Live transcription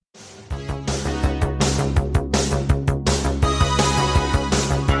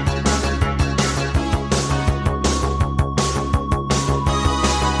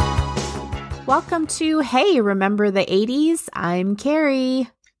Welcome to Hey, Remember the 80s? I'm Carrie.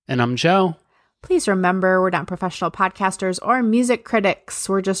 And I'm Joe. Please remember, we're not professional podcasters or music critics.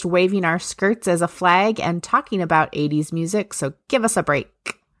 We're just waving our skirts as a flag and talking about 80s music, so give us a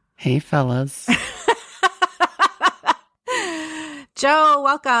break. Hey, fellas. Joe,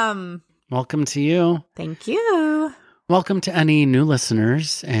 welcome. Welcome to you. Thank you. Welcome to any new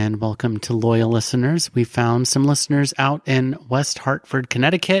listeners, and welcome to loyal listeners. We found some listeners out in West Hartford,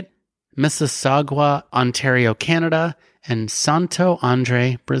 Connecticut, Mississauga, Ontario, Canada, and Santo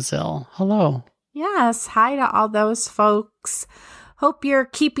Andre, Brazil. Hello. Yes, hi to all those folks. Hope you're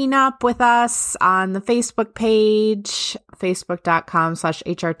keeping up with us on the Facebook page,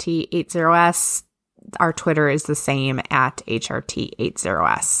 facebook.com/HRT80S. Our Twitter is the same at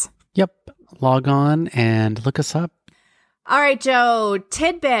HRT80S. Yep. Log on and look us up. All right, Joe,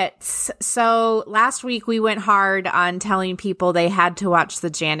 tidbits. So last week we went hard on telling people they had to watch the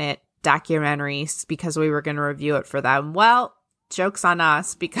Janet documentaries because we were going to review it for them. Well, joke's on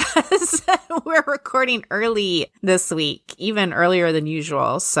us because we're recording early this week, even earlier than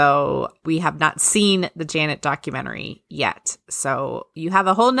usual. So we have not seen the Janet documentary yet. So you have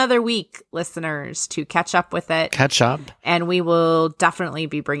a whole nother week, listeners, to catch up with it. Catch up. And we will definitely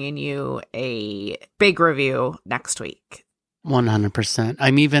be bringing you a big review next week. 100%.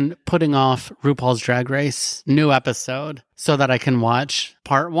 I'm even putting off RuPaul's Drag Race new episode so that I can watch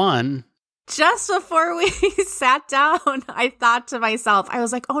part 1. Just before we sat down, I thought to myself, I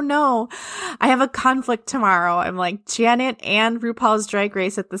was like, oh no, I have a conflict tomorrow. I'm like, Janet and RuPaul's Drag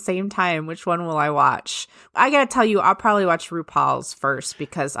Race at the same time. Which one will I watch? I gotta tell you, I'll probably watch RuPaul's first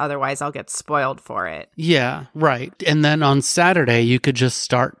because otherwise I'll get spoiled for it. Yeah, right. And then on Saturday, you could just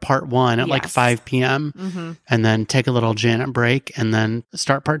start part 1 at like 5 p.m. And then take a little Janet break and then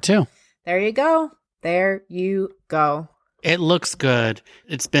start part 2. There you go. There you go. It looks good.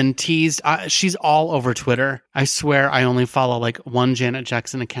 It's been teased. She's all over Twitter. I swear I only follow like one Janet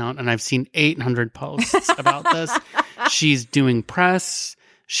Jackson account, and I've seen 800 posts about this. She's doing press.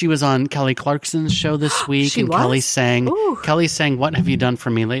 She was on Kelly Clarkson's show this week, and Kelly sang, "What have you done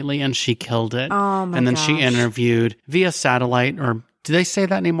for me lately?" And she killed it. Oh my And then gosh. she interviewed via satellite, or do they say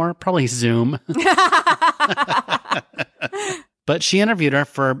that anymore? Probably Zoom. But she interviewed her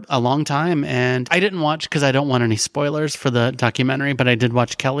for a long time, and I didn't watch because I don't want any spoilers for the documentary, but I did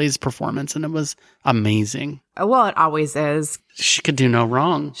watch Kelly's performance, and it was amazing. Well, it always is. She could do no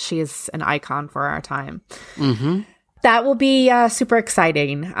wrong. She is an icon for our time. Mm-hmm. That will be super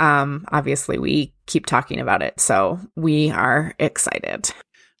exciting. Obviously, we keep talking about it, so we are excited.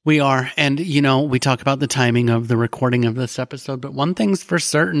 We are, and we talk about the timing of the recording of this episode, but one thing's for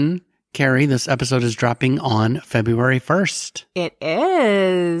certain, Carrie, this episode is dropping on February 1st. It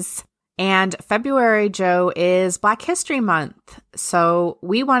is. And February, Joe, is Black History Month. So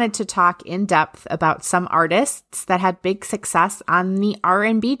we wanted to talk in depth about some artists that had big success on the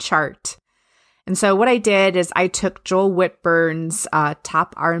R&B chart. And so what I did is I took Joel Whitburn's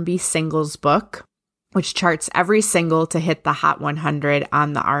top R&B singles book, which charts every single to hit the Hot 100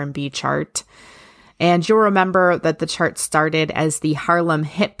 on the R&B chart. And you'll remember that the chart started as the Harlem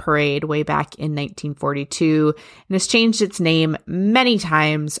Hit Parade way back in 1942 and has changed its name many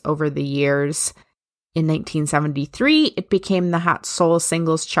times over the years. In 1973, it became the Hot Soul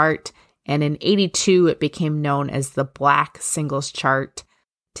Singles Chart, and in 82, it became known as the Black Singles Chart.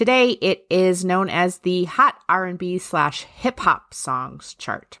 Today, it is known as the Hot R&B/Hip Hop Songs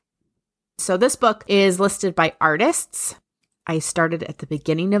Chart. So this book is listed by artists. I started at the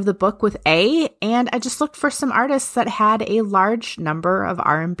beginning of the book with A, and I just looked for some artists that had a large number of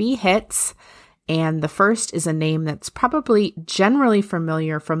R&B hits. And the first is a name that's probably generally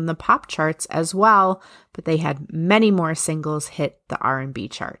familiar from the pop charts as well, but they had many more singles hit the R&B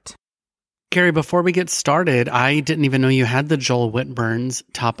chart. Carrie, before we get started, I didn't even know you had the Joel Whitburn's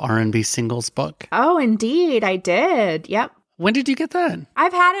top R&B singles book. Oh, indeed, I did. Yep. When did you get that?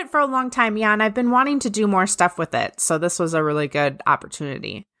 I've had it for a long time, yeah, and I've been wanting to do more stuff with it. So this was a really good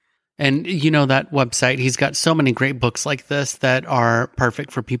opportunity. And that website, he's got so many great books like this that are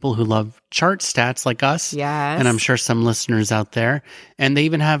perfect for people who love chart stats like us. Yes. And I'm sure some listeners out there. And they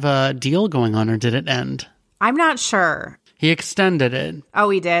even have a deal going on, or did it end? I'm not sure. He extended it. Oh,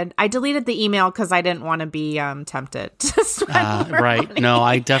 he did? I deleted the email because I didn't want to be tempted to spend more right. money. No,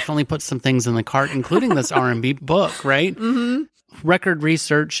 I definitely put some things in the cart, including this R&B book, right? Mm-hmm. Record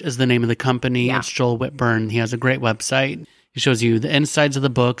Research is the name of the company. Yeah. It's Joel Whitburn. He has a great website. He shows you the insides of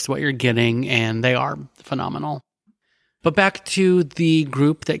the books, what you're getting, and they are phenomenal. But back to the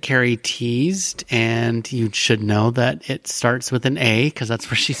group that Carrie teased, and you should know that it starts with an A because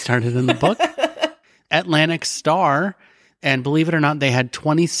that's where she started in the book. Atlantic Starr. And believe it or not, they had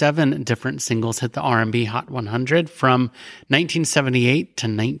 27 different singles hit the R&B Hot 100 from 1978 to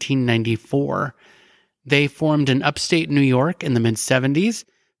 1994. They formed in upstate New York in the mid-70s.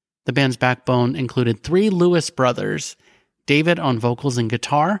 The band's backbone included 3 Lewis brothers, David on vocals and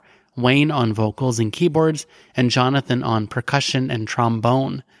guitar, Wayne on vocals and keyboards, and Jonathan on percussion and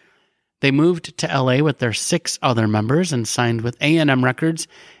trombone. They moved to LA with their 6 other members and signed with A&M Records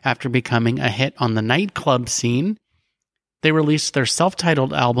after becoming a hit on the nightclub scene. They released their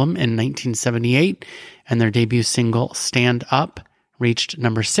self-titled album in 1978, and their debut single, Stand Up, reached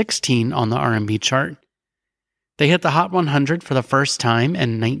number 16 on the R&B chart. They hit the Hot 100 for the first time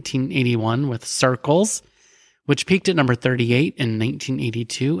in 1981 with Circles, which peaked at number 38 in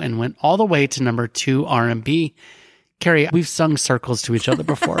 1982 and went all the way to number 2 R&B. Carrie, we've sung Circles to each other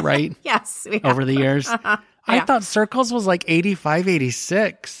before, right? Yes. We have. Over the years. Yeah. I thought Circles was like 85,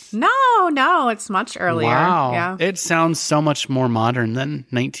 86. No, it's much earlier. Wow. Yeah. It sounds so much more modern than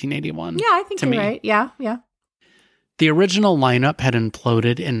 1981. Yeah, I think you're right. Yeah. The original lineup had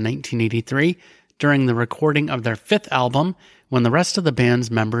imploded in 1983 during the recording of their 5th album when the rest of the band's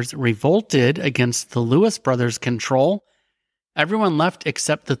members revolted against the Lewis brothers' control. Everyone left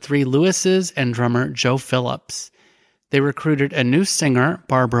except the 3 Lewises and drummer Joe Phillips. They recruited a new singer,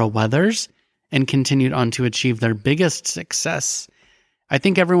 Barbara Weathers, and continued on to achieve their biggest success. I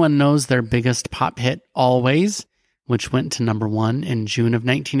think everyone knows their biggest pop hit, Always, which went to number 1 in June of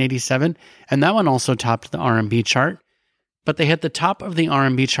 1987, and that one also topped the R&B chart. But they hit the top of the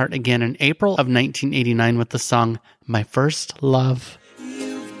R&B chart again in April of 1989 with the song My First Love.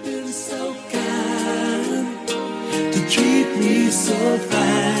 You've been so kind to treat me so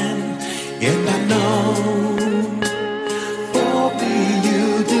fine, and I know for me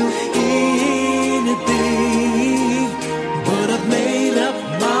you do anything, but I've made up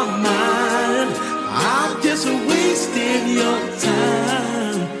my mind. I'm just wasting your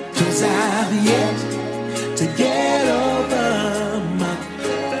time, 'cause I've yet to get over my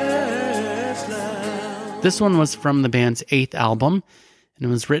first love. This one was from the band's 8th album, and it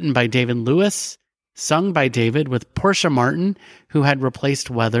was written by David Lewis, sung by David with Portia Martin, who had replaced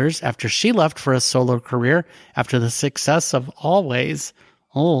Weathers after she left for a solo career after the success of Always.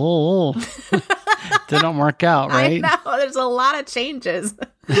 Oh. Didn't work out, right? I know. There's a lot of changes.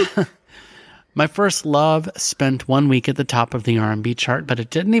 My First Love spent 1 week at the top of the R&B chart, but it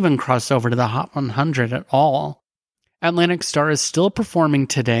didn't even cross over to the Hot 100 at all. Atlantic Starr is still performing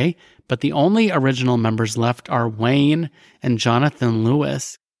today, but the only original members left are Wayne and Jonathan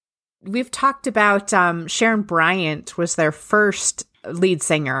Lewis. We've talked about Sharon Bryant was their first lead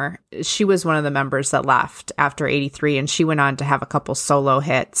singer. She was one of the members that left after 83, and she went on to have a couple solo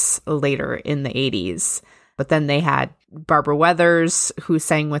hits later in the 80s. But then they had Barbara Weathers, who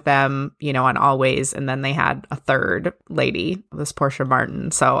sang with them, on Always. And then they had a third lady, this Portia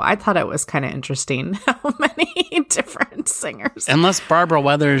Martin. So I thought it was kind of interesting how many different singers. Unless Barbara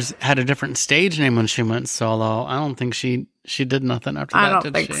Weathers had a different stage name when she went solo, I don't think she did nothing after that,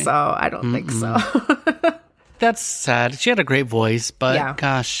 I don't think so. That's sad. She had a great voice, but Yeah.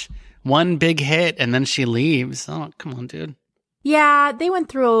 Gosh, one big hit and then she leaves. Oh, come on, dude. Yeah, they went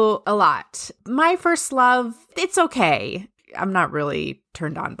through a lot. My First Love, it's okay. I'm not really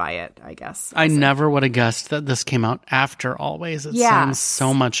turned on by it, I guess. I never would have guessed that this came out after Always. It sounds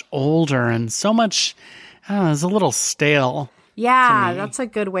so much older and so much, it's a little stale. Yeah, that's a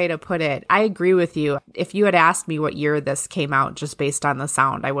good way to put it. I agree with you. If you had asked me what year this came out just based on the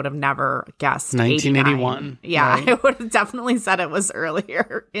sound, I would have never guessed 1981. 89. Yeah, right? I would have definitely said it was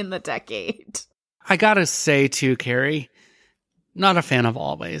earlier in the decade. I gotta say too, Carrie, not a fan of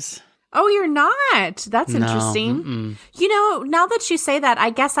Always. Oh, you're not? That's No, interesting. Now that you say that, I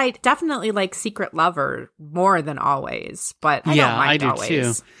guess I definitely like Secret Lover more than Always, but I don't mind I do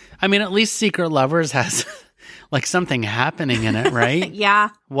Always. too. I mean, at least Secret Lovers has like something happening in it, right? Yeah.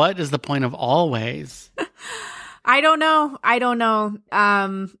 What is the point of Always? I don't know.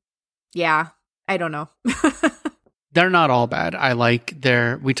 Yeah, I don't know. They're not all bad. I like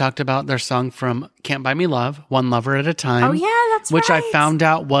we talked about their song from Can't Buy Me Love, One Lover at a Time. Oh, yeah, that's which right. I found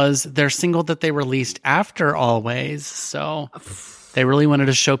out was their single that they released after Always. So they really wanted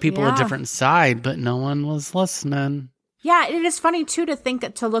to show people a different side, but no one was listening. Yeah, it is funny, too,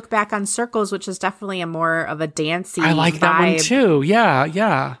 to look back on Circles, which is definitely a more of a dancey I like that one, vibe. too.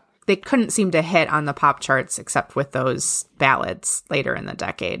 Yeah. They couldn't seem to hit on the pop charts except with those ballads later in the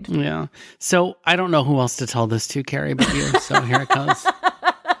decade. Yeah. So I don't know who else to tell this to, Carrie, but you. So here it goes.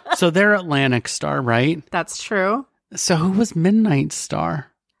 So they're Atlantic Starr, right? That's true. So who was Midnight Star?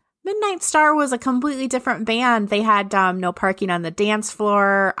 Midnight Star was a completely different band. They had No Parking on the Dance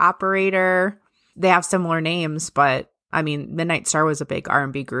Floor, Operator. They have similar names, but I mean, Midnight Star was a big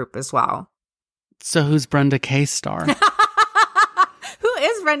R&B group as well. So who's Brenda K. Star? Who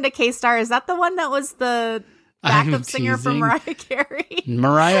is Brenda K. Star? Is that the one that was the backup singer for Mariah Carey?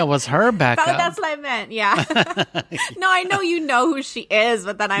 Mariah was her backup. That's what I meant, yeah. No, I know you know who she is,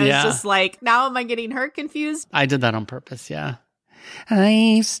 but then I was just like, now am I getting her confused? I did that on purpose, yeah.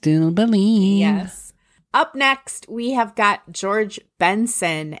 I still believe. Yes. Up next, we have got George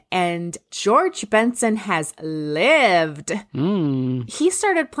Benson, and George Benson has lived. He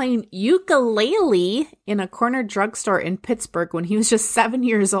started playing ukulele in a corner drugstore in Pittsburgh when he was just 7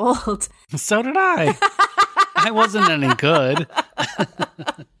 years old. So did I. I wasn't any good.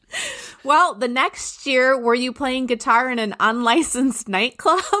 Well, the next year, were you playing guitar in an unlicensed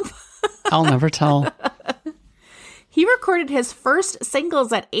nightclub? I'll never tell. He recorded his first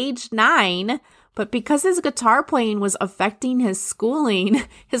singles at age 9, but because his guitar playing was affecting his schooling,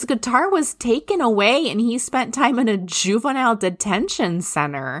 his guitar was taken away and he spent time in a juvenile detention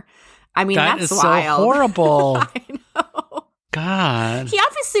center. I mean, that's is wild. So horrible. I know. God. He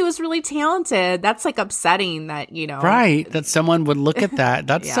obviously was really talented. That's like upsetting that, Right, that someone would look at that.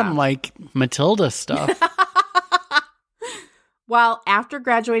 That's some like Matilda stuff. Well, after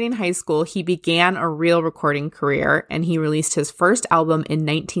graduating high school, he began a real recording career, and he released his first album in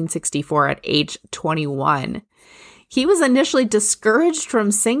 1964 at age 21. He was initially discouraged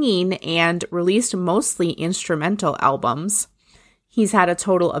from singing and released mostly instrumental albums. He's had a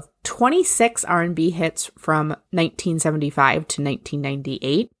total of 26 R&B hits from 1975 to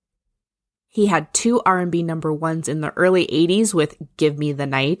 1998. He had 2 R&B number ones in the early 80s with Give Me the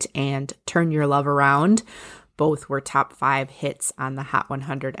Night and Turn Your Love Around. Both were top 5 hits on the Hot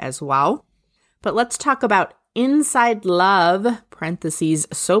 100 as well. But let's talk about Inside Love, parentheses,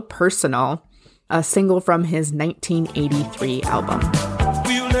 So Personal, a single from his 1983 album.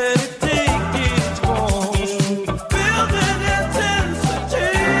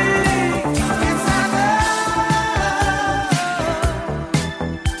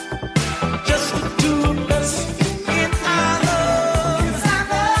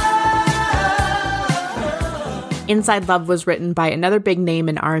 Inside Love was written by another big name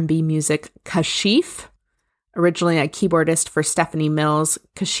in R&B music, Kashif. Originally a keyboardist for Stephanie Mills,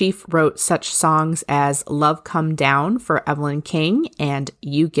 Kashif wrote such songs as Love Come Down for Evelyn King and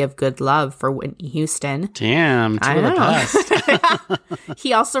You Give Good Love for Whitney Houston. Damn, two of the best.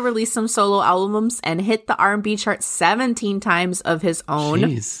 He also released some solo albums and hit the R&B chart 17 times of his own.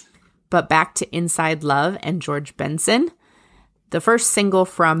 Jeez. But back to Inside Love and George Benson. The first single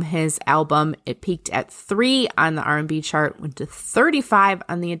from his album, it peaked at 3 on the R&B chart, went to 35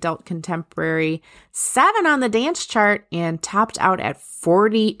 on the adult contemporary, 7 on the dance chart, and topped out at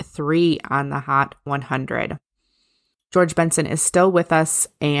 43 on the Hot 100. George Benson is still with us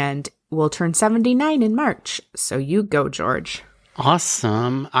and will turn 79 in March. So you go, George.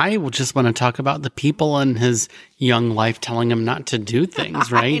 Awesome. I just want to talk about the people in his young life telling him not to do things,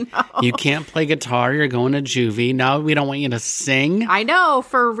 right? You can't play guitar. You're going to juvie. Now we don't want you to sing. I know,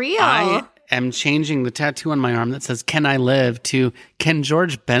 for real. I am changing the tattoo on my arm that says, Can I live? to Can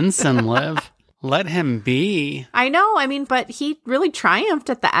George Benson live? Let him be. I know. I mean, but he really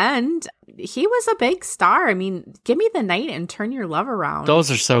triumphed at the end. He was a big star. I mean, Give Me the Night and Turn Your Love Around. Those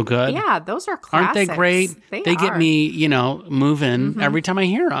are so good. Yeah, those are classics. Aren't they great? They get me, moving every time I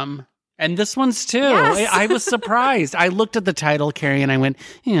hear them. And this one's too. Yes. I was surprised. I looked at the title, Carrie, and I went,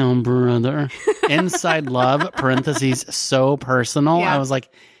 brother. Inside Love, parentheses, So Personal. Yeah. I was like,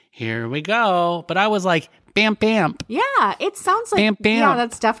 here we go. But I was like, bam, bam. Yeah, it sounds like, bam, bam. Yeah,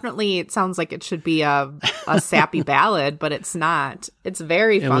 that's definitely, it sounds like it should be a sappy ballad, but it's not. It's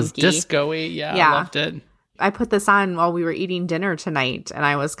very funky. It was disco-y. Yeah, I loved it. I put this on while we were eating dinner tonight, and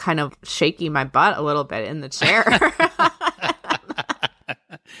I was kind of shaking my butt a little bit in the chair.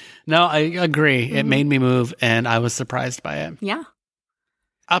 No, I agree. It made me move, and I was surprised by it. Yeah.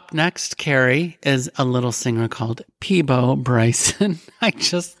 Up next, Carrie, is a little singer called Peabo Bryson. I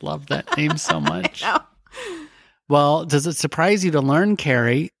just love that name so much. I know. Well, does it surprise you to learn,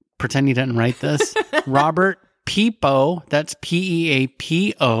 Carrie, pretend you didn't write this, Robert Peapo, that's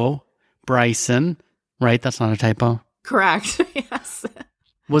Peapo Bryson, right? That's not a typo. Correct. Yes.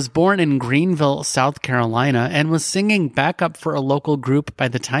 Was born in Greenville, South Carolina, and was singing backup for a local group by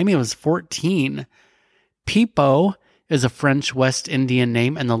the time he was 14. Peapo is a French West Indian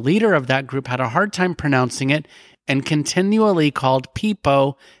name, and the leader of that group had a hard time pronouncing it and continually called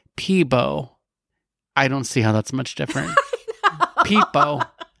Peapo Peabo. I don't see how that's much different. Peapo,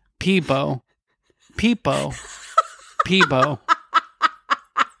 Peabo, Peapo, Peabo.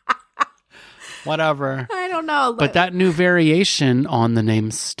 Whatever. I don't know. But that new variation on the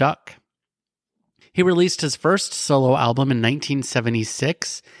name stuck. He released his first solo album in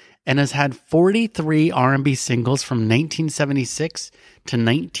 1976 and has had 43 R&B singles from 1976 to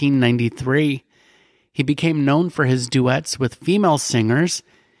 1993. He became known for his duets with female singers.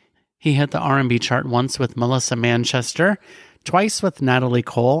 He hit the R&B chart once with Melissa Manchester, twice with Natalie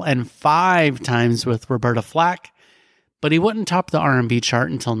Cole, and 5 times with Roberta Flack. But he wouldn't top the R&B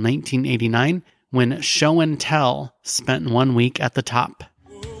chart until 1989 when Show and Tell spent 1 week at the top.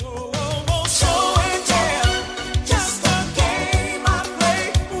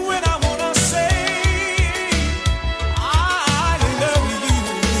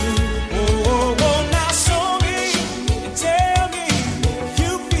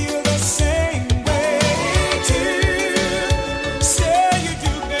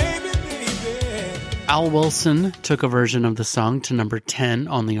 Al Wilson took a version of the song to number 10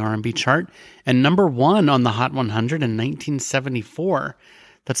 on the R&B chart and number 1 on the Hot 100 in 1974.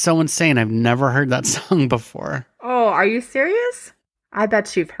 That's so insane. I've never heard that song before. Oh, are you serious? I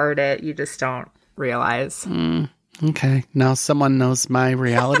bet you've heard it. You just don't realize. Okay. Now someone knows my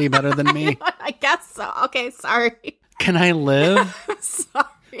reality better than me. I guess so. Okay, sorry. Can I live? Sorry.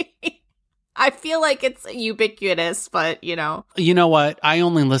 I feel like it's ubiquitous, but you know. You know what? I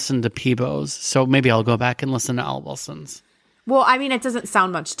only listen to Peebo's, so maybe I'll go back and listen to Al Wilson's. Well, I mean, it doesn't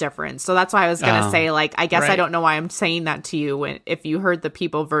sound much different. So that's why I was going to say, like, I guess right. I don't know why I'm saying that to you. If you heard the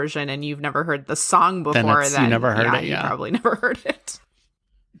Peebo version and you've never heard the song before, then you never heard it, you probably never heard it.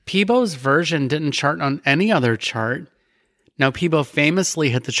 Peebo's version didn't chart on any other chart. Now, Peebo famously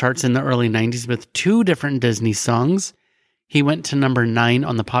hit the charts in the early 90s with 2 different Disney songs. He went to number 9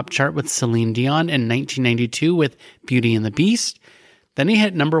 on the pop chart with Celine Dion in 1992 with Beauty and the Beast. Then he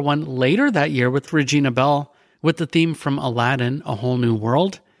hit number 1 later that year with Regina Belle with the theme from Aladdin, A Whole New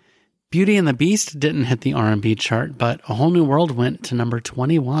World. Beauty and the Beast didn't hit the R&B chart, but A Whole New World went to number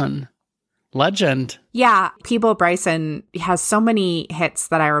 21. Legend. Yeah, Peebo Bryson has so many hits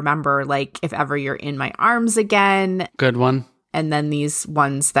that I remember, like If Ever You're in My Arms Again. Good one. And then these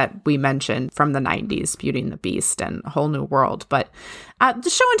ones that we mentioned from the 90s, Beauty and the Beast and A Whole New World. But the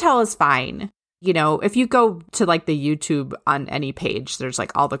Show and Tell is fine. You know, if you go to like the YouTube on any page, there's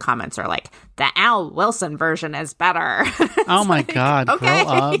like all the comments are like, the Al Wilson version is better. Oh my God, okay,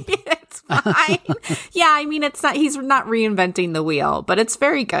 grow up. It's fine. Yeah, I mean, he's not reinventing the wheel, but it's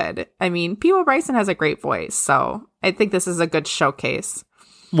very good. I mean, Peebo Bryson has a great voice, so I think this is a good showcase.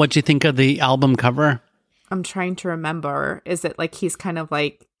 What'd you think of the album cover? I'm trying to remember. Is it like he's kind of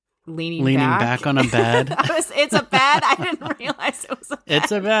like leaning back on a bed? It's a bed? I didn't realize it was a bed.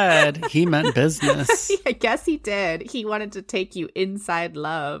 It's a bed. He meant business. I guess he did. He wanted to take you inside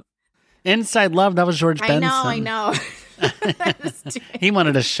love. Inside Love, that was George Benson. I know. He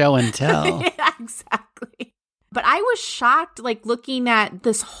wanted a show and tell. Yeah, exactly. But I was shocked, like, looking at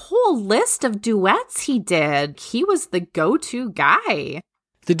this whole list of duets he did. He was the go-to guy.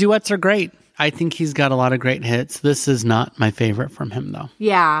 The duets are great. I think he's got a lot of great hits. This is not my favorite from him, though.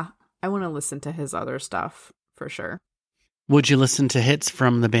 Yeah, I want to listen to his other stuff, for sure. Would you listen to hits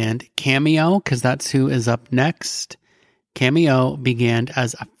from the band Cameo? Because that's who is up next. Cameo began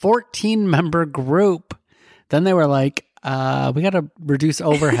as a 14-member group. Then they were like, we got to reduce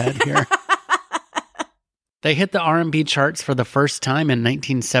overhead here. They hit the R&B charts for the first time in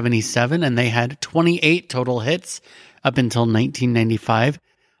 1977, and they had 28 total hits up until 1995.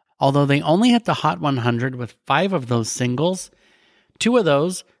 Although they only hit the Hot 100 with 5 of those singles. 2 of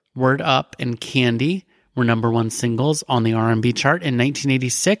those, Word Up and Candy, were number 1 singles on the R&B chart in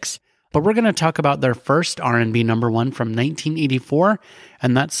 1986. But we're going to talk about their first R&B number 1 from 1984,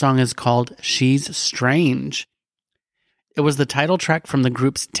 and that song is called She's Strange. It was the title track from the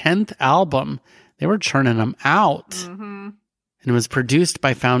group's 10th album. They were churning them out. Mm-hmm. And it was produced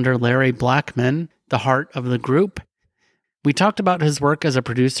by founder Larry Blackman, the heart of the group. We talked about his work as a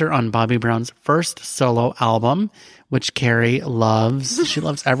producer on Bobby Brown's first solo album, which Carrie loves. She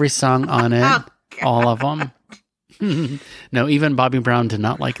loves every song on it, all of them. No, even Bobby Brown did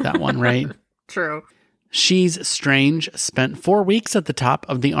not like that one, right? True. She's Strange spent 4 weeks at the top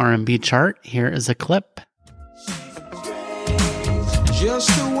of the R&B chart. Here is a clip. Just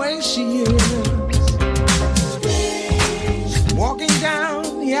the way she is, walking down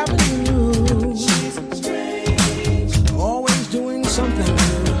the avenue, always doing something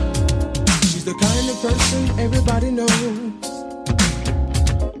new. She's the kind of person everybody knows.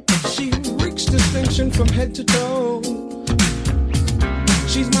 She reeks distinction from head to toe.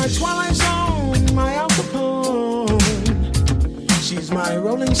 She's my Twilight Zone, my Al Capone. She's my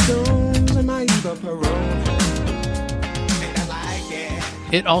Rolling Stones and my Eva Peron.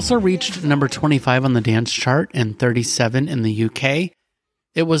 It also reached number 25 on the dance chart and 37 in the UK.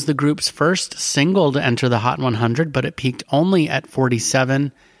 It was the group's first single to enter the Hot 100, but it peaked only at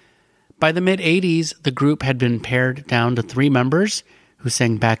 47. By the mid-'80s, the group had been pared down to 3 members who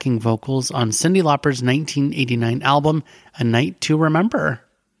sang backing vocals on Cyndi Lauper's 1989 album, A Night to Remember.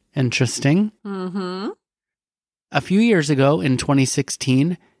 Interesting. Mm-hmm. A few years ago, in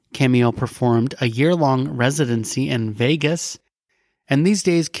 2016, Cameo performed a year-long residency in Vegas. And these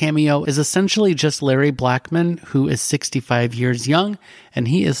days, Cameo is essentially just Larry Blackmon, who is 65 years young, and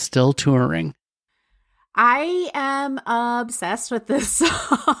he is still touring. I am obsessed with this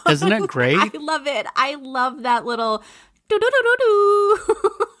song. Isn't it great? I love it. I love that little do-do-do-do-do.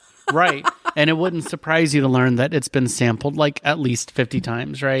 Right. And it wouldn't surprise you to learn that it's been sampled like at least 50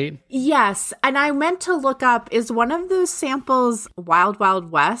 times, right? Yes. And I meant to look up, is one of those samples Wild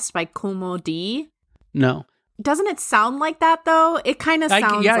Wild West by Kool Moe Dee? No. Doesn't it sound like that, though? It kind of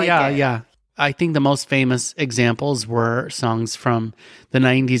sounds like it. Yeah. I think the most famous examples were songs from the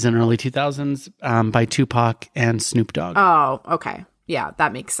 90s and early 2000s by Tupac and Snoop Dogg. Oh, okay. Yeah,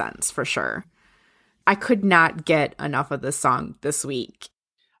 that makes sense for sure. I could not get enough of this song this week.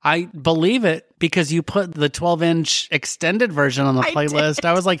 I believe it because you put the 12-inch extended version on the playlist.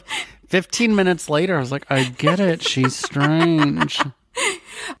 I was like, 15 minutes later, I was like, I get it. She's strange.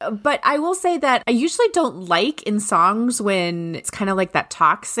 But I will say that I usually don't like in songs when it's kind of like that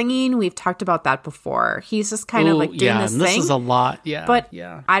talk singing. We've talked about that before. He's just kind of like doing this thing. This is a lot. Yeah. But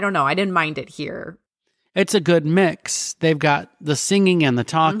yeah. I don't know. I didn't mind it here. It's a good mix. They've got the singing and the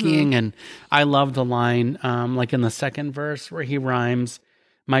talking. And I love the line like in the second verse where he rhymes,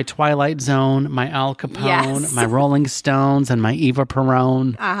 my Twilight Zone, my Al Capone, my Rolling Stones, and my Eva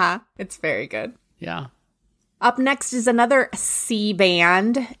Peron. It's very good. Yeah. Up next is another C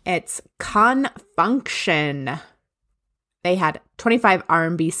band. It's Con Function. They had 25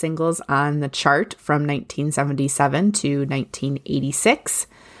 R&B singles on the chart from 1977 to 1986,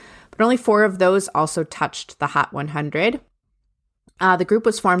 but only 4 of those also touched the Hot 100. The group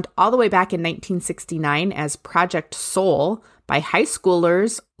was formed all the way back in 1969 as Project Soul by high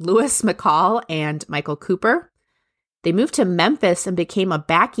schoolers Lewis McCall and Michael Cooper. They moved to Memphis and became a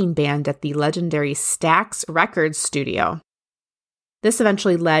backing band at the legendary Stax Records studio. This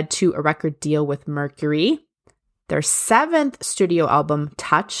eventually led to a record deal with Mercury. Their 7th studio album,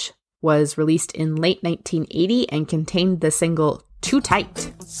 Touch, was released in late 1980 and contained the single Too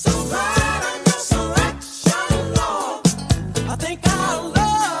Tight.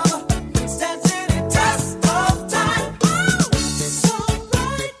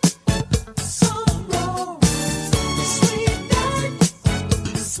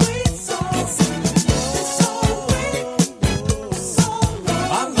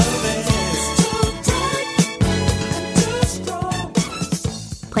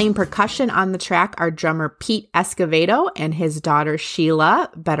 Playing percussion on the track are drummer Pete Escovedo and his daughter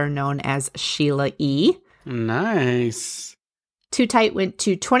Sheila, better known as Sheila E. Nice. Too Tight went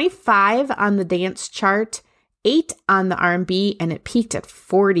to 25 on the dance chart, 8 on the R&B, and it peaked at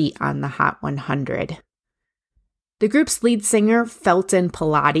 40 on the Hot 100. The group's lead singer, Felton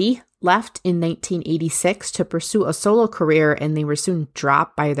Pilati, left in 1986 to pursue a solo career, and they were soon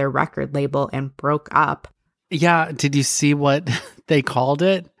dropped by their record label and broke up. Yeah, did you see what they called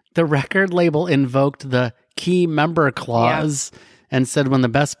it? The record label invoked the key member clause and said when the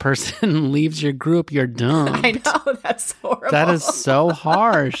best person leaves your group, you're doomed. I know, that's horrible. That is so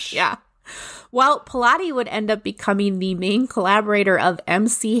harsh. Yeah. Well, Pilati would end up becoming the main collaborator of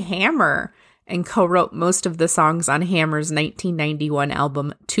MC Hammer and co-wrote most of the songs on Hammer's 1991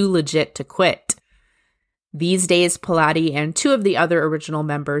 album, Too Legit to Quit. These days, Pilati and 2 of the other original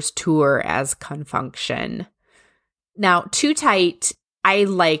members tour as Con Function. Now, Too Tight, I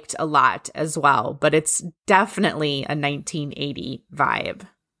liked a lot as well, but it's definitely a 1980 vibe.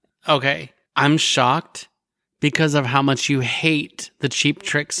 Okay, I'm shocked because of how much you hate the Cheap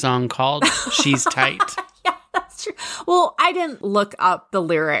Trick song called She's Tight. Yeah, that's true. Well, I didn't look up the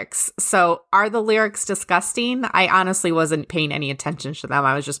lyrics, so are the lyrics disgusting? I honestly wasn't paying any attention to them.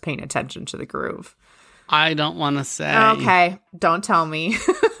 I was just paying attention to the groove. I don't want to say. Okay, don't tell me.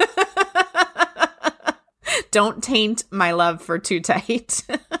 Don't taint my love for Too Tight.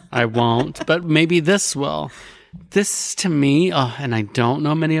 I won't, but maybe this will. This to me, and I don't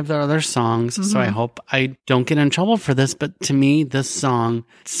know many of their other songs, so I hope I don't get in trouble for this, but to me, this song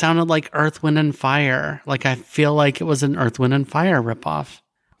sounded like Earth, Wind, and Fire. Like I feel like it was an Earth, Wind, and Fire ripoff.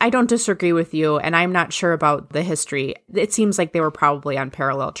 I don't disagree with you, and I'm not sure about the history. It seems like they were probably on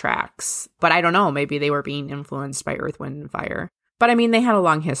parallel tracks, but I don't know. Maybe they were being influenced by Earth, Wind, and Fire. But I mean, they had a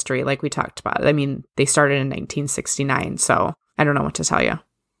long history, like we talked about. I mean, they started in 1969, so I don't know what to tell you.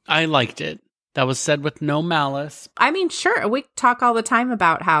 I liked it. That was said with no malice. I mean, sure, we talk all the time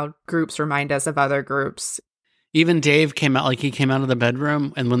about how groups remind us of other groups. Even Dave came out, like he came out of the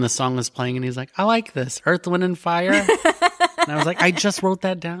bedroom, and when the song was playing, and he's like, I like this, Earth, Wind, and Fire. And I was like, I just wrote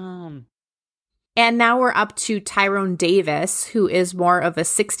that down. And now we're up to Tyrone Davis, who is more of a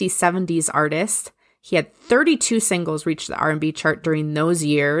 60s, 70s artist. He had 32 singles reach the R&B chart during those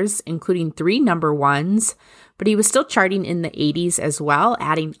years, including 3 number ones, but he was still charting in the 80s as well,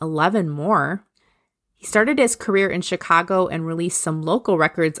 adding 11 more. He started his career in Chicago and released some local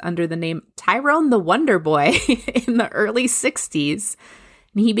records under the name Tyrone the Wonder Boy in the early 60s.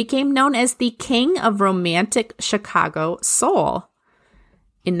 And he became known as the king of romantic Chicago soul.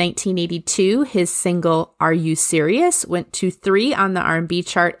 In 1982, his single, Are You Serious?, went to 3 on the R&B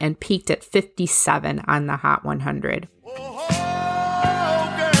chart and peaked at 57 on the Hot 100.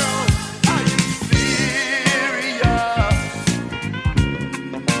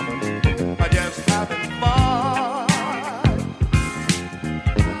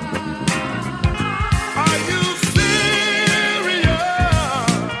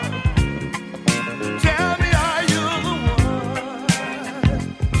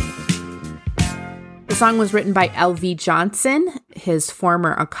 The song was written by L.V. Johnson, his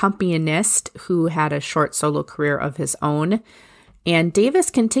former accompanist, who had a short solo career of his own. And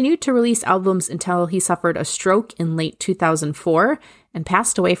Davis continued to release albums until he suffered a stroke in late 2004 and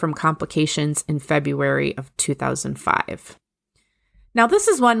passed away from complications in February of 2005. Now, this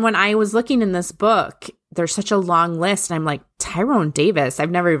is one, when I was looking in this book, there's such a long list, and I'm like, Tyrone Davis, I've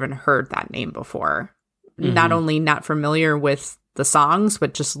never even heard that name before. Mm-hmm. Not only not familiar with the songs,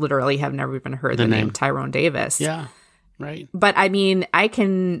 but just literally have never even heard the name Tyrone Davis. Yeah, right. But I mean, I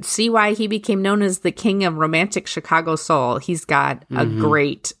can see why he became known as the king of romantic Chicago soul. He's got a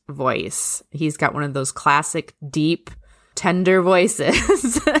great voice. He's got one of those classic, deep, tender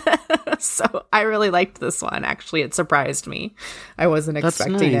voices. So I really liked this one. Actually, it surprised me. I wasn't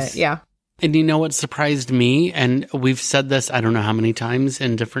expecting it. Yeah. And you know what surprised me? And we've said this, I don't know how many times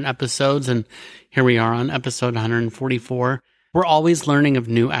in different episodes. And here we are on episode 144. We're always learning of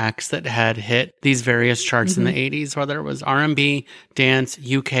new acts that had hit these various charts in the 80s, whether it was R&B, dance,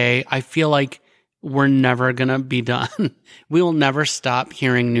 UK. I feel like we're never going to be done. We will never stop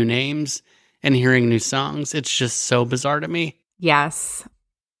hearing new names and hearing new songs. It's just so bizarre to me. Yes.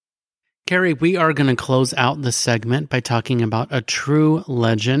 Carrie, we are going to close out this segment by talking about a true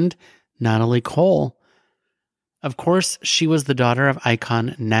legend, Natalie Cole. Of course, she was the daughter of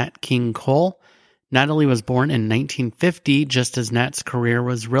icon Nat King Cole. Natalie was born in 1950, just as Nat's career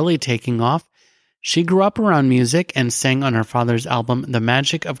was really taking off. She grew up around music and sang on her father's album, The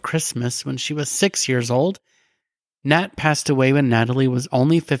Magic of Christmas, when she was 6 years old. Nat passed away when Natalie was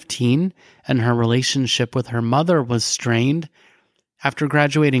only 15, and her relationship with her mother was strained. After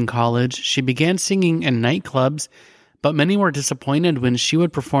graduating college, she began singing in nightclubs, but many were disappointed when she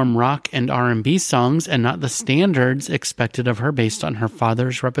would perform rock and R&B songs and not the standards expected of her based on her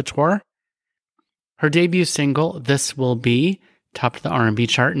father's repertoire. Her debut single, This Will Be, topped the R&B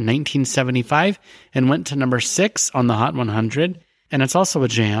chart in 1975 and went to number 6 on the Hot 100, and it's also a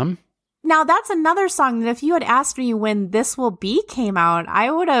jam. Now, that's another song that if you had asked me when This Will Be came out,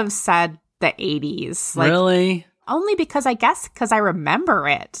 I would have said the 80s. Really? Only because I remember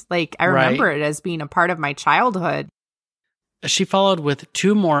it. Like, I remember it as being a part of my childhood. She followed with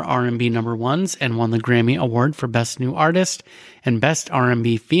 2 more R&B number ones and won the Grammy Award for Best New Artist and Best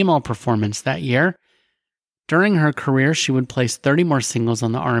R&B Female Performance that year. During her career, she would place 30 more singles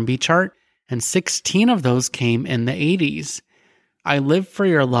on the R&B chart, and 16 of those came in the 80s. I Live for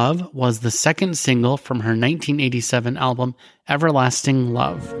Your Love was the second single from her 1987 album, Everlasting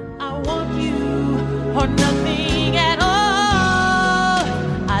Love. I want you or nothing at all.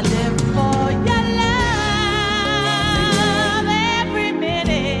 I live for your love every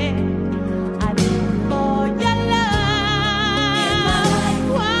minute. I live for your love.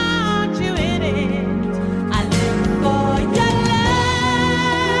 Want you in it. I live for your love.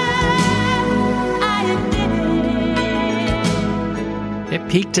 I admit it. It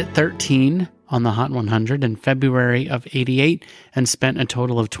peaked at 13 on the Hot 100 in February of 88 and spent a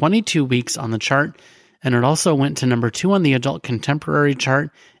total of 22 weeks on the chart. And it also went to number 2 on the Adult Contemporary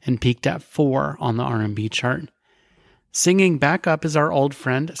chart and peaked at 4 on the R&B chart. Singing back up is our old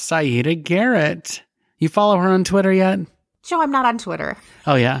friend, Saida Garrett. You follow her on Twitter yet? Joe, I'm not on Twitter.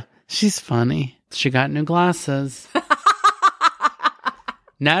 Oh, yeah. She's funny. She got new glasses.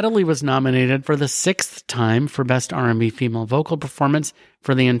 Natalie was nominated for the 6th time for Best R&B Female Vocal Performance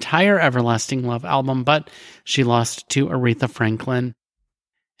for the entire Everlasting Love album, but she lost to Aretha Franklin.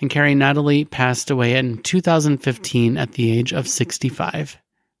 And Carrie, Natalie passed away in 2015 at the age of 65.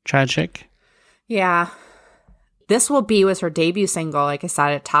 Tragic. Yeah. This Will Be was her debut single. Like I said,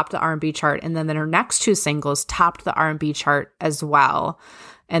 it topped the R&B chart. And then her next two singles topped the R&B chart as well.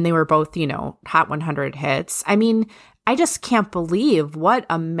 And they were both, Hot 100 hits. I mean, I just can't believe what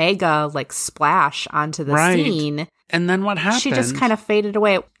a mega splash onto the scene. And then what happened? She just kind of faded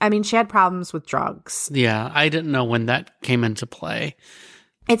away. I mean, she had problems with drugs. Yeah, I didn't know when that came into play.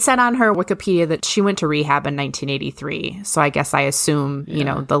 It said on her Wikipedia that she went to rehab in 1983. So I guess I assume,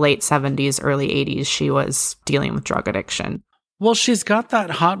 the late 70s, early 80s, she was dealing with drug addiction. Well, she's got that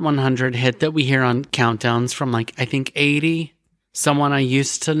Hot 100 hit that we hear on countdowns from I think 80. Someone I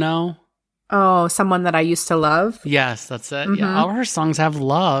Used to Know. Oh, Someone That I Used to Love? Yes, that's it. Mm-hmm. Yeah, all her songs have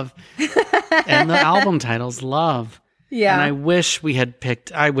love. And the album title's Love. Yeah. And I wish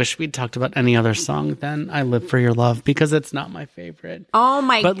we'd talked about any other song than I Live for Your Love, because it's not my favorite. Oh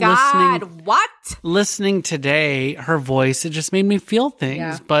my God. What? Listening today, her voice, it just made me feel things.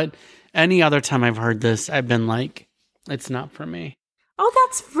 Yeah. But any other time I've heard this, I've been like, it's not for me. Oh,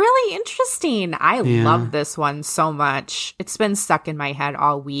 that's really interesting. I love this one so much. It's been stuck in my head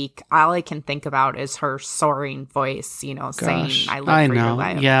all week. All I can think about is her soaring voice, saying, I live for your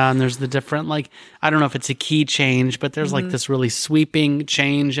life. Yeah, and there's the different, I don't know if it's a key change, but there's this really sweeping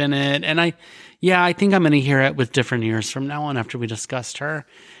change in it. And I think I'm going to hear it with different ears from now on after we discussed her.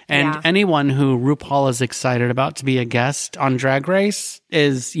 And anyone who RuPaul is excited about to be a guest on Drag Race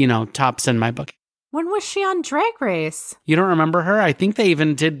is, tops in my book. When was she on Drag Race? You don't remember her? I think they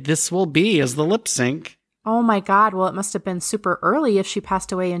even did This Will Be as the lip sync. Oh my God. Well, it must have been super early if she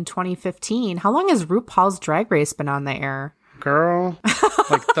passed away in 2015. How long has RuPaul's Drag Race been on the air? Girl,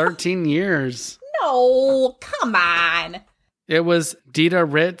 13 years. No, come on. It was Dita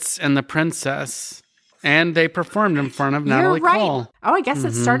Ritz and the Princess, and they performed in front of Natalie Cole. Oh, I guess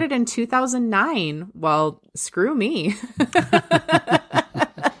it started in 2009. Well, screw me.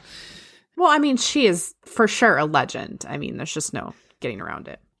 Well, I mean, she is for sure a legend. I mean, there's just no getting around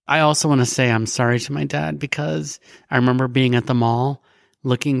it. I also want to say I'm sorry to my dad, because I remember being at the mall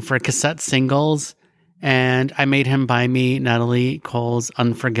looking for cassette singles, and I made him buy me Natalie Cole's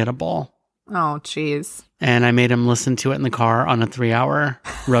Unforgettable. Oh, jeez. And I made him listen to it in the car on a 3-hour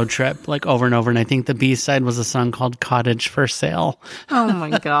road trip, over and over. And I think the B-side was a song called Cottage for Sale. Oh,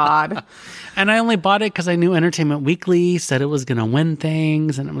 my God. And I only bought it because I knew Entertainment Weekly said it was going to win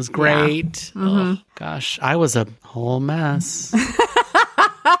things, and it was great. Yeah. Oh, gosh, I was a whole mess.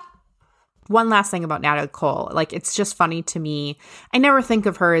 One last thing about Natalie Cole. It's just funny to me. I never think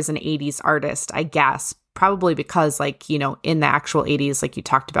of her as an 80s artist, I guess. Probably because, in the actual 80s, like you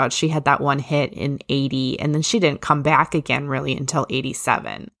talked about, she had that one hit in 80, and then she didn't come back again really until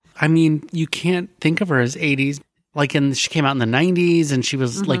 87. I mean, you can't think of her as 80s. She came out in the 90s, and she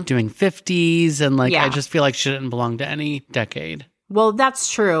was, doing 50s, and, I just feel like she didn't belong to any decade. Well, that's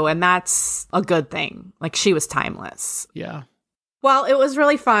true, and that's a good thing. She was timeless. Yeah. Well, it was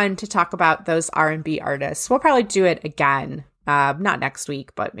really fun to talk about those R&B artists. We'll probably do it again, not next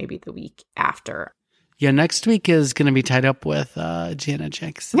week, but maybe the week after. Yeah, next week is going to be tied up with Janet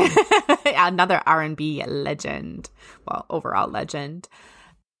Jackson. Another R&B legend. Well, overall legend.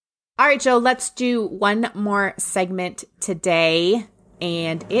 All right, Joe, let's do one more segment today.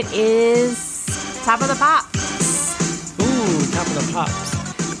 And it is Top of the Pops. Ooh, Top of the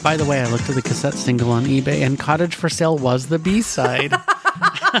Pops. By the way, I looked at the cassette single on eBay, and Cottage for Sale was the B-side.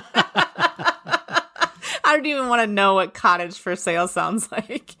 I don't even want to know what Cottage for Sale sounds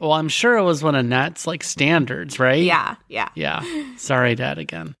like. Well, I'm sure it was one of Nat's standards, right? Yeah. Yeah. Sorry, Dad,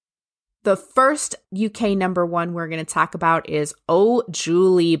 again. The first UK number one we're going to talk about is Oh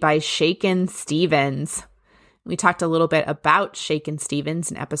Julie by Shakin' Stevens. We talked a little bit about Shakin'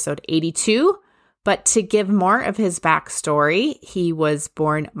 Stevens in episode 82, but to give more of his backstory, he was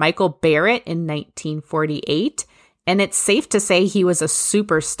born Michael Barrett in 1948. And it's safe to say he was a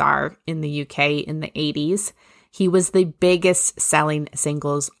superstar in the UK in the 80s. He was the biggest selling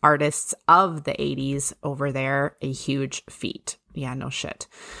singles artists of the 80s over there. A huge feat. Yeah, no shit.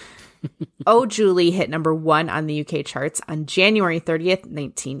 Oh Julie hit number one on the UK charts on January 30th,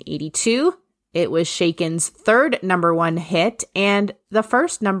 1982. It was Shakin's third number one hit and the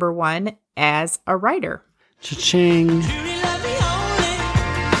first number one as a writer. Cha-ching.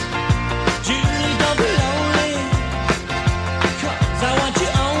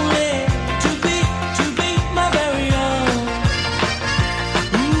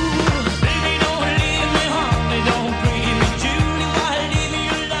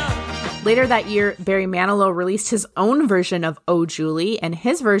 Later that year, Barry Manilow released his own version of Oh Julie, and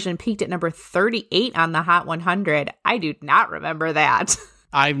his version peaked at number 38 on the Hot 100. I do not remember that.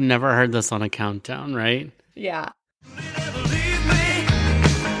 I've never heard this on a countdown, right? Yeah.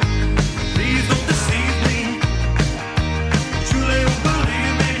 Please don't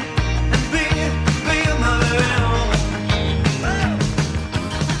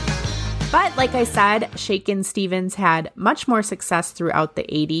Like I said, Shakin' Stevens had much more success throughout the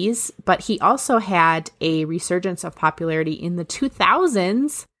 80s, but he also had a resurgence of popularity in the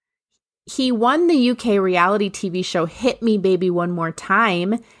 2000s. He won the UK reality TV show Hit Me Baby One More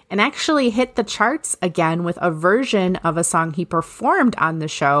Time and actually hit the charts again with a version of a song he performed on the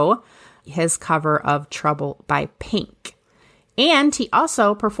show, his cover of Trouble by Pink. And he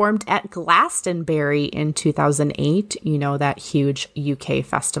also performed at Glastonbury in 2008, you know, that huge UK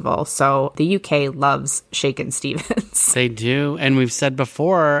festival. So the UK loves Shakin' Stevens. They do. And we've said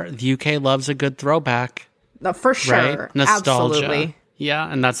before, the UK loves a good throwback. For sure. Right? Nostalgia. Absolutely.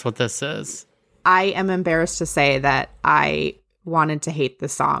 Yeah, and that's what this is. I am embarrassed to say that I wanted to hate the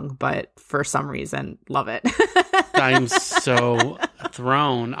song, but for some reason, love it. I'm so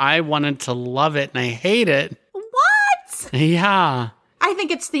thrown. I wanted to love it, and I hate it. What? Yeah. I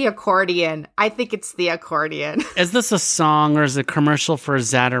think it's the accordion. Is this a song or is it a commercial for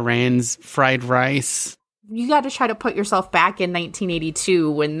Zatarain's fried rice? You got to try to put yourself back in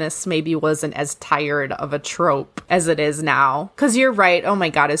 1982 when this maybe wasn't as tired of a trope as it is now. Because you're right. Oh my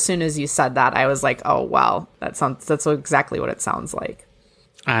God. As soon as you said that, I was like, oh, well, that's exactly what it sounds like.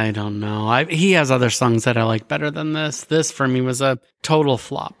 I don't know. He has other songs that I like better than this. This, for me, was a total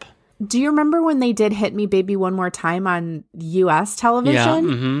flop. Do you remember when they did Hit Me Baby One More Time on U.S. television?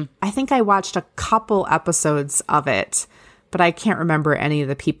 Yeah. Mm-hmm. I think I watched a couple episodes of it, but I can't remember any of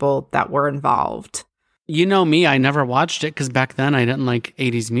the people that were involved. You know me, I never watched it because back then I didn't like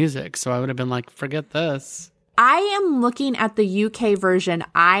 80s music. So I would have been like, forget this. I am looking at the UK version.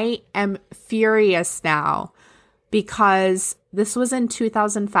 I am furious now because this was in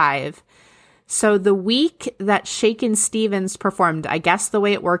 2005. So the week that Shakin' Stevens performed, I guess the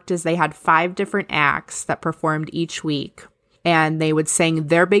way it worked is they had 5 different acts that performed each week. And they would sing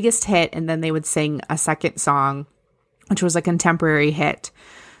their biggest hit and then they would sing a second song, which was a contemporary hit.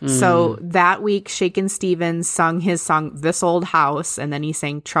 So that week, Shakin' Stevens sung his song, This Old House, and then he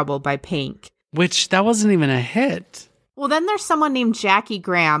sang Trouble by Pink. Which, that wasn't even a hit. Well, then there's someone named Jackie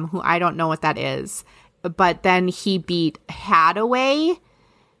Graham, who I don't know what that is. But then he beat Hadaway.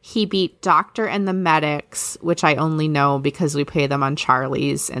 He beat Doctor and the Medics, which I only know because we play them on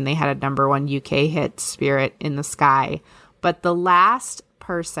Charlie's, and they had a #1 UK hit, Spirit in the Sky. But the last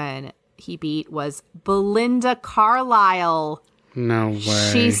person he beat was Belinda Carlisle. No way.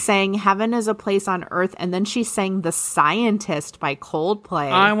 She sang Heaven is a Place on Earth, and then she sang The Scientist by Coldplay.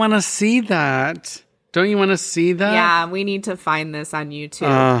 I want to see that. Don't you want to see that? Yeah, we need to find this on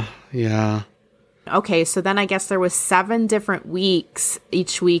YouTube. Yeah. Okay, so then I guess there was 7 different weeks.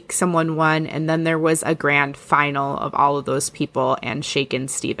 Each week someone won, and then there was a grand final of all of those people, and Shakin'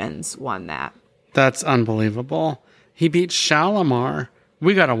 Stevens won that. That's unbelievable. He beat Shalimar.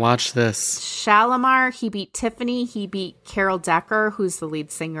 We got to watch this. Shalimar, he beat Tiffany, he beat Carol Decker, who's the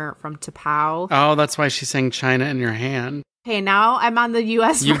lead singer from T'Pau. Oh, that's why she sang China in Your Hand. Okay, now I'm on the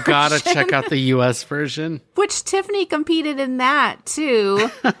U.S. You version. got to check out the U.S. version. Which Tiffany competed in that,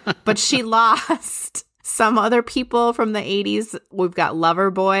 too, but she lost. Some other people from the 80s, we've got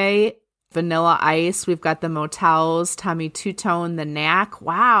Loverboy, Vanilla Ice, we've got the Motels, Tommy Two-Tone, The Knack.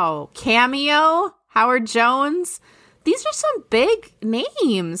 Wow. Cameo, Howard Jones. These are some big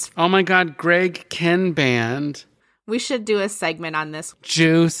names. Oh my God, Greg Ken Band. We should do a segment on this.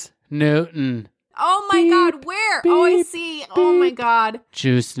 Juice Newton. Oh my God, where? Oh, I see. Oh my God.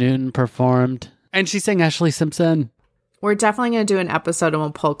 Juice Newton performed. And she sang Ashley Simpson. We're definitely going to do an episode and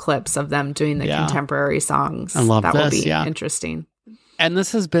we'll pull clips of them doing the contemporary songs. I love that this, will be yeah. interesting. And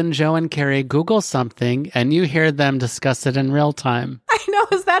this has been Joe and Carrie Google something, and you hear them discuss it in real time. I know.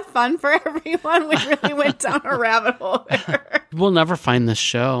 Is that fun for everyone? We really went down a rabbit hole there. We'll never find this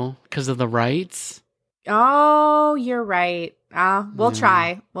show because of the rights. Oh, you're right. We'll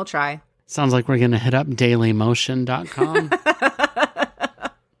try. We'll try. Sounds like we're going to hit up dailymotion.com.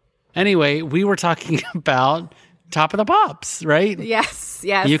 Anyway, we were talking about Top of the Pops, right? Yes.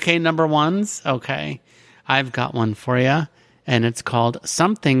 UK #1s? Okay. I've got one for you. And it's called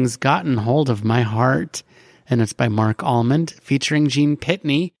Something's Gotten Hold of My Heart. And it's by Mark Almond, featuring Gene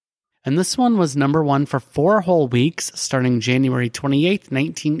Pitney. And this one was #1 for 4 whole weeks, starting January 28th,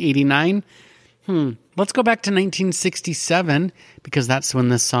 1989. Let's go back to 1967, because that's when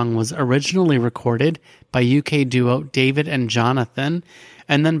this song was originally recorded by UK duo David and Jonathan,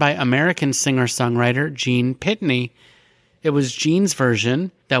 and then by American singer-songwriter Gene Pitney. It was Gene's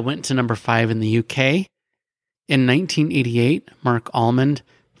version that went to #5 in the UK. In 1988, Mark Almond,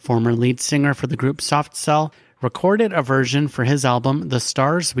 former lead singer for the group Soft Cell, recorded a version for his album The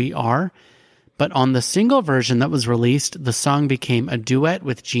Stars We Are, but on the single version that was released, the song became a duet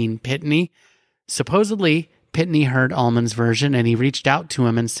with Gene Pitney. Supposedly, Pitney heard Almond's version and he reached out to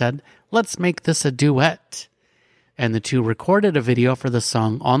him and said, let's make this a duet. And the two recorded a video for the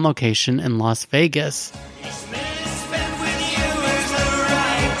song on location in Las Vegas.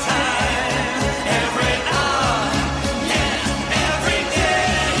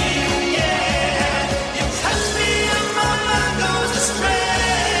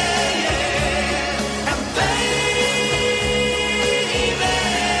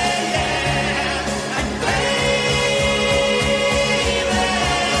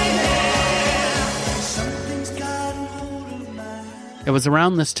 It was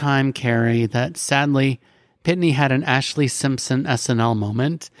around this time, Carrie, that sadly, Pitney had an Ashley Simpson SNL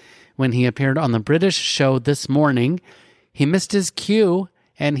moment when he appeared on the British show This Morning. He missed his cue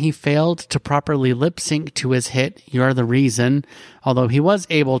and he failed to properly lip sync to his hit, You're the Reason, although he was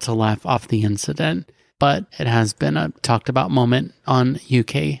able to laugh off the incident. But it has been a talked about moment on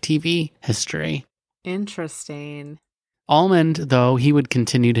UK TV history. Interesting. Almond, though, he would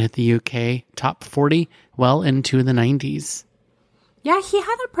continue to hit the UK top 40 well into the 90s. Yeah, he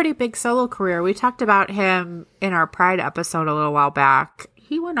had a pretty big solo career. We talked about him in our Pride episode a little while back.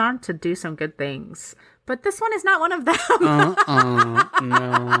 He went on to do some good things, but this one is not one of them.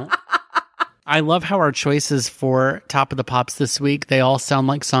 No. I love how our choices for Top of the Pops this week, they all sound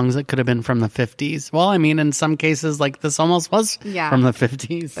like songs that could have been from the 50s. Well, I mean, in some cases, like this almost was from the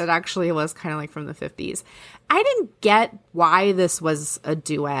 50s. It actually was kind of like from the 50s. I didn't get why this was a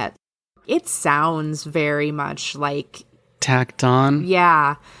duet. It sounds very much like tacked on.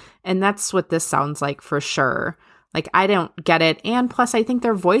 Yeah. And that's what this sounds like for sure. Like, I don't get it. And plus, I think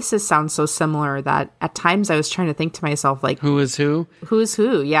their voices sound so similar that at times I was trying to think to myself, like, who is who? Who's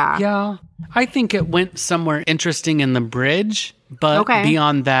who? Yeah. Yeah. I think it went somewhere interesting in the bridge. But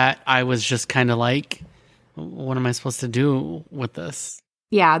beyond that, I was just kind of like, what am I supposed to do with this?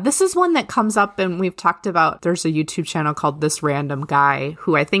 Yeah, this is one that comes up, and we've talked about, there's a YouTube channel called This Random Guy,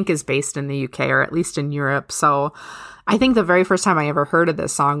 who I think is based in the UK, or at least in Europe. So I think the very first time I ever heard of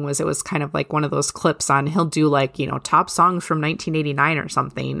this song was, it was kind of like one of those clips on, he'll do like, you know, top songs from 1989 or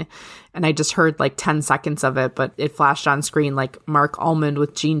something. And I just heard like 10 seconds of it, but it flashed on screen like Mark Almond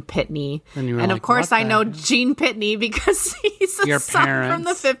with Gene Pitney. And of course I know Gene Pitney because he's a son from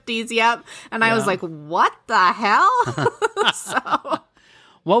the 50s. Yep. And I was like, what the hell? So...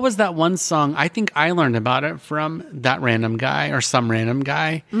 What was that one song? I think I learned about it from That Random Guy or Some Random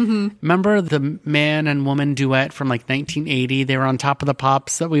Guy. Mm-hmm. Remember the man and woman duet from like 1980? They were on Top of the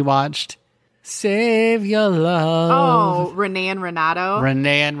Pops that we watched. Save your love. Oh, Renee and Renato.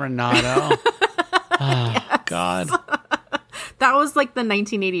 Renee and Renato. Oh, God. That was like the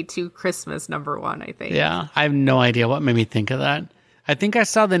 1982 Christmas #1, I think. Yeah. I have no idea what made me think of that. I think I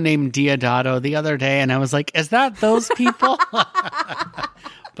saw the name Diodato the other day and I was like, is that those people?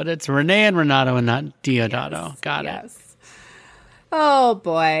 But it's Renee and Renato and not Diodato. Yes, Got it. Oh,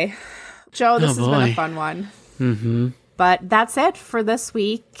 boy. Joe, this has been a fun one. Mm-hmm. But that's it for this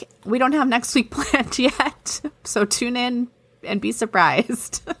week. We don't have next week planned yet. So tune in and be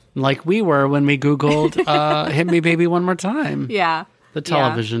surprised. Like we were when we Googled Hit Me Baby One More Time. Yeah. The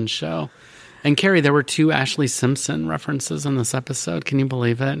television show. And Carrie, there were 2 Ashley Simpson references in this episode. Can you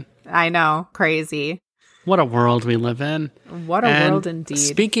believe it? I know. Crazy. What a world we live in. What a world indeed.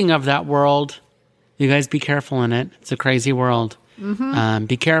 Speaking of that world, you guys be careful in it. It's a crazy world. Mm-hmm.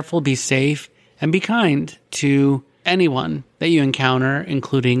 Be careful, be safe, and be kind to anyone that you encounter,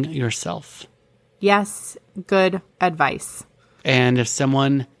 including yourself. Yes, good advice. And if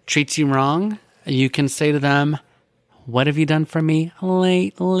someone treats you wrong, you can say to them, what have you done for me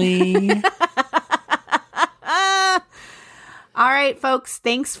lately? All right, folks.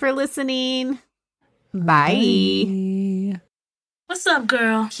 Thanks for listening. Bye. What's up,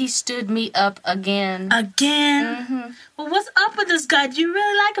 girl? He stood me up again. Again? Mm-hmm. Well, what's up with this guy? Do you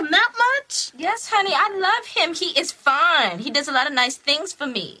really like him that much? Yes, honey, I love him. He is fine. He does a lot of nice things for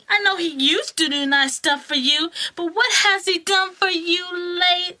me. I know he used to do nice stuff for you, but what has he done for you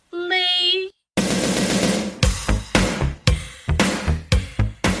lately?